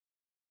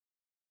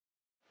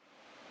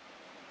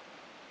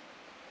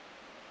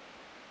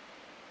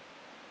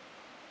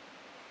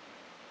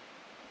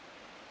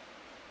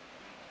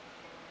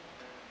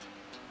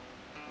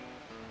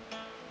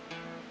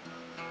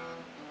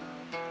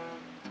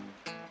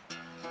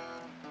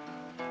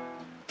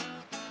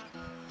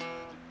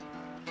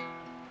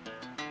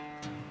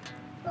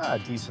A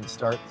decent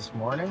start this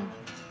morning,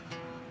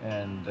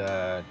 and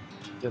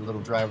did a little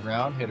drive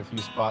around, hit a few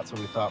spots that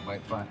we thought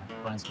might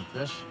find some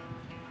fish,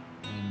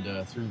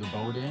 and threw the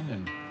boat in.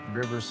 And the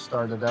river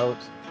started out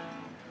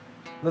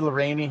a little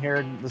rainy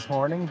here this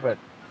morning, but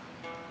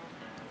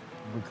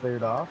we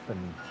cleared off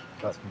and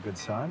got some good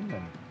sun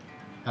and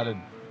had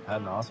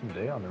an awesome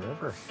day on the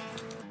river.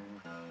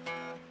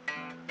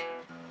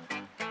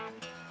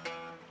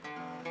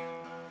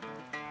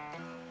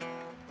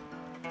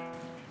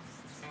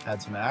 Had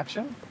some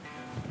action,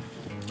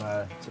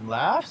 some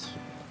laughs.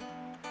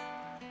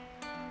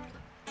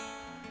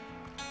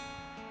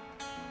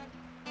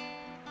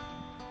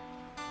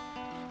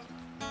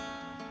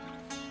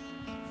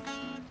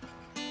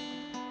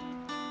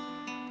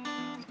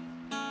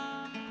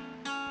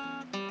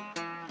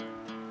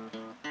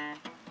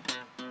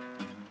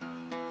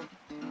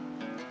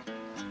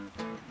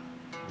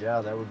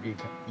 Yeah, that would be,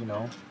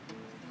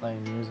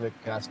 playing music,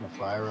 casting a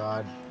fly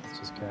rod. It's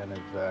just kind of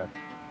a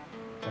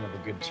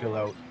good chill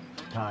out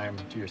time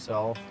to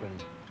yourself,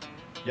 and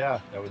yeah,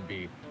 that would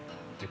be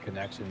the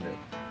connection that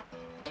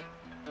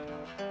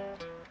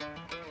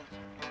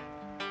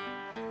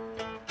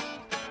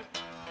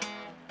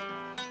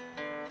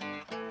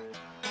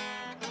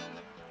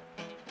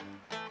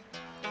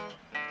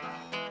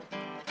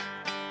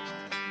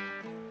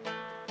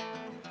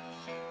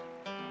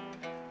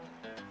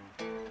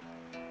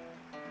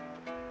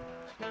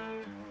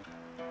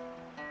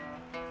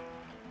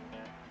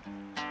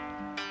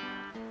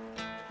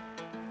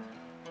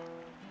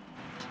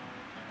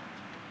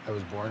I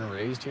was born and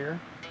raised here,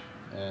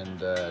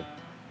 and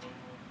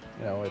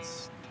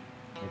it's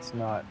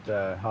not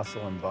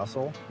hustle and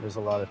bustle. There's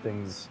a lot of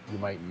things you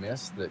might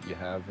miss that you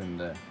have in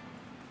the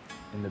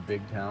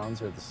big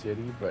towns or the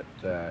city, but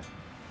there's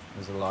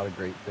a lot of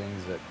great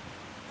things that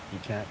you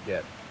can't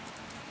get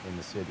in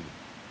the city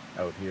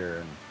out here,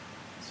 and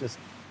it's just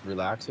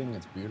relaxing.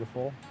 It's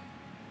beautiful,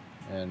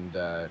 and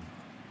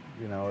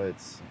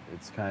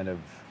it's kind of,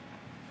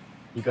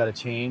 you got to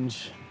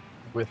change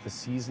with the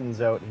seasons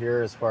out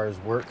here as far as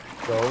work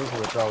goes,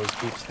 which always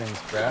keeps things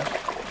fresh.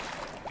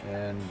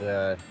 And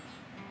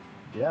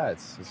yeah,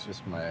 it's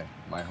just my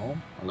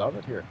home. I love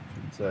it here.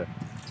 It's a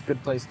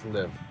good place to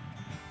live.